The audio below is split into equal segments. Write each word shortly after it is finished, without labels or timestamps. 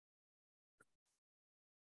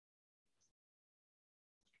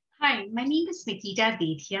Hi, my name is Niketa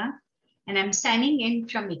Dedhia, and I'm signing in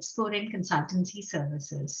from Export and Consultancy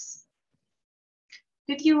Services.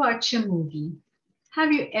 Did you watch a movie?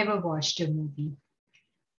 Have you ever watched a movie,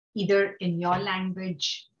 either in your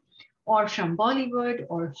language or from Bollywood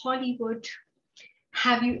or Hollywood?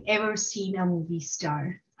 Have you ever seen a movie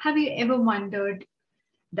star? Have you ever wondered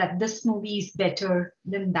that this movie is better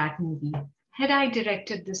than that movie? Had I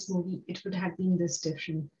directed this movie, it would have been this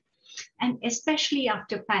different. And especially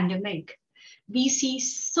after pandemic, we see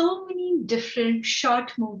so many different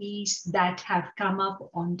short movies that have come up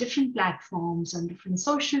on different platforms, on different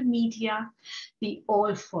social media. We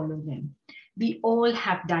all follow them. We all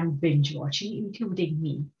have done binge watching, including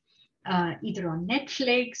me, either on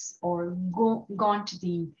Netflix or gone to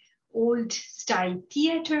the old style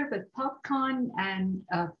theater with popcorn and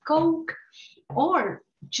Coke, or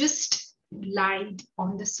just lied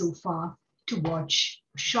on the sofa to watch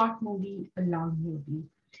a short movie, a long movie.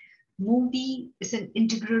 Movie is an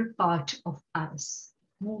integral part of us.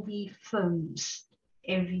 Movie, films,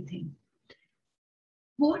 everything.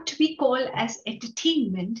 What we call as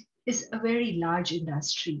entertainment is a very large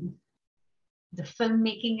industry. The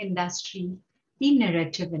filmmaking industry, the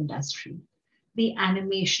narrative industry, the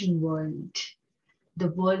animation world, the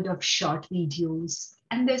world of short videos,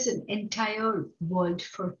 and there's an entire world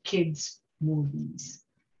for kids' movies.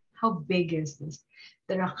 How big is this?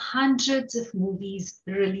 There are hundreds of movies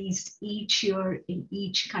released each year in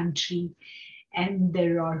each country, and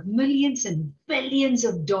there are millions and billions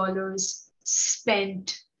of dollars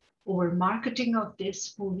spent over marketing of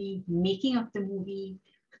this movie, making of the movie,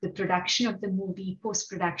 the production of the movie, post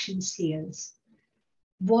production sales.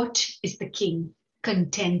 What is the king?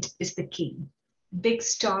 Content is the king. Big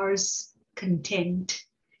stars, content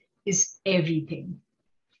is everything.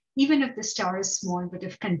 Even if the star is small, but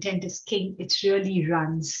if content is king, it really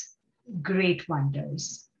runs great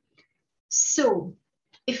wonders. So,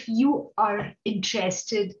 if you are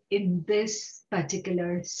interested in this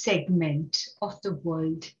particular segment of the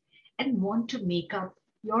world and want to make up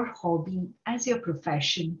your hobby as your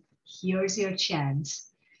profession, here's your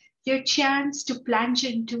chance. Your chance to plunge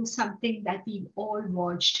into something that we've all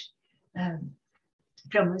watched um,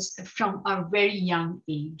 from our very young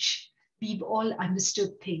age. We've all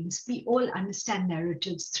understood things. We all understand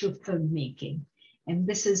narratives through filmmaking. And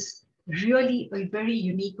this is really a very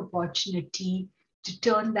unique opportunity to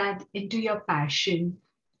turn that into your passion,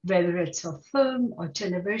 whether it's for film or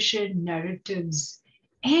television, narratives,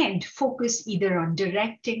 and focus either on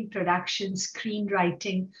directing, production,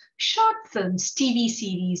 screenwriting, short films, TV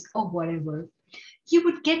series, or whatever. You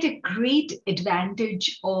would get a great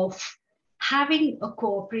advantage of having a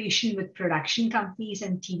cooperation with production companies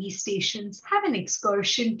and TV stations, have an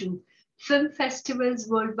excursion to film festivals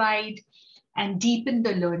worldwide, and deepen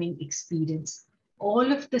the learning experience.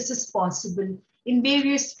 All of this is possible in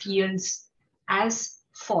various fields as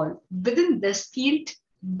fall within this field,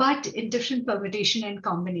 but in different permutation and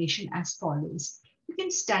combination as follows. You can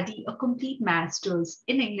study a complete master's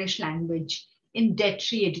in English language in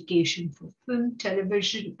debt-free education for film,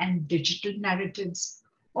 television, and digital narratives,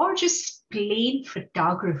 or just plain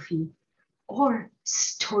photography or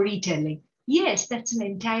storytelling. Yes, that's an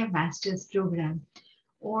entire master's program.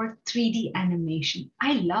 Or 3D animation.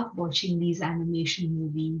 I love watching these animation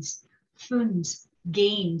movies, films,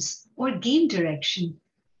 games, or game direction,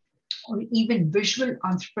 or even visual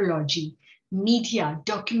anthropology, media,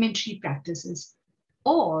 documentary practices,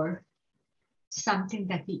 or something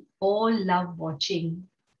that we all love watching,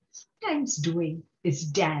 sometimes doing, is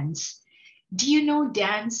dance. Do you know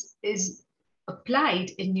dance is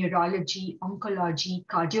applied in neurology, oncology,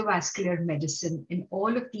 cardiovascular medicine, in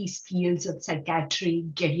all of these fields of psychiatry,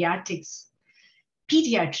 geriatrics,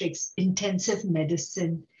 pediatrics, intensive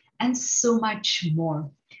medicine, and so much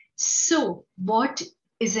more. So, what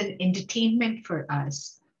is an entertainment for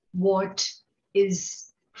us? What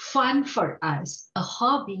is fun for us? A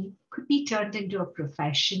hobby could be turned into a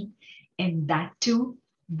profession, and that too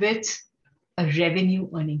with a revenue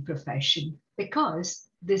earning profession, because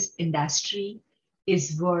this industry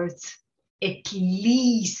is worth at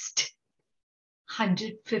least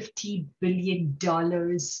 $150 billion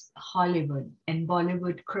Hollywood, and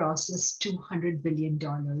Bollywood crosses $200 billion.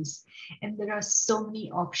 And there are so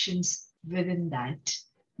many options within that.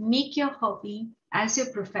 Make your hobby as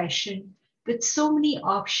your profession with so many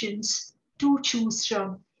options to choose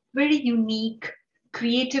from, very unique,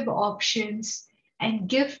 creative options, and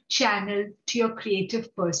give channel to your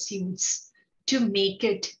creative pursuits to make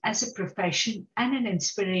it as a profession and an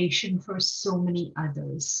inspiration for so many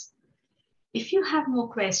others. If you have more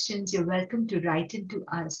questions, you're welcome to write into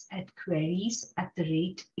us at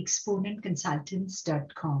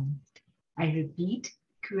queries@exponentconsultants.com. I repeat,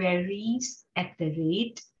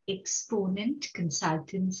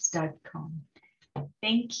 queries@exponentconsultants.com.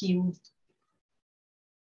 Thank you.